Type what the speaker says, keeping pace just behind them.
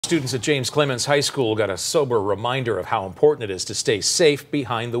Students at James Clemens High School got a sober reminder of how important it is to stay safe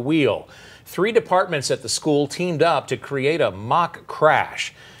behind the wheel. 3 departments at the school teamed up to create a mock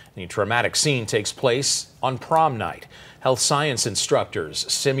crash. The traumatic scene takes place on prom night. Health science instructors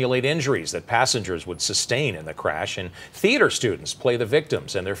simulate injuries that passengers would sustain in the crash, and theater students play the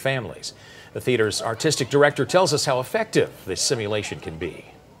victims and their families. The theater's artistic director tells us how effective this simulation can be.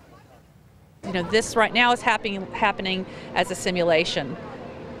 You know, this right now is happening as a simulation,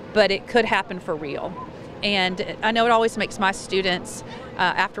 but it could happen for real. And I know it always makes my students,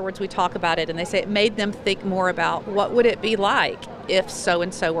 afterwards we talk about it, and they say it made them think more about what would it be like if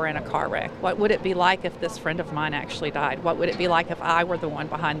so-and-so were in a car wreck? What would it be like if this friend of mine actually died? What would it be like if I were the one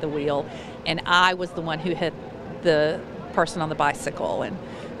behind the wheel and I was the one who hit the person on the bicycle? And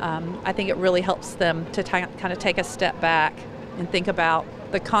I think it really helps them to kind of take a step back and think about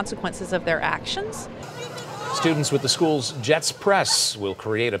the consequences of their actions. Students with the school's Jets Press will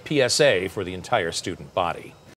create a PSA for the entire student body.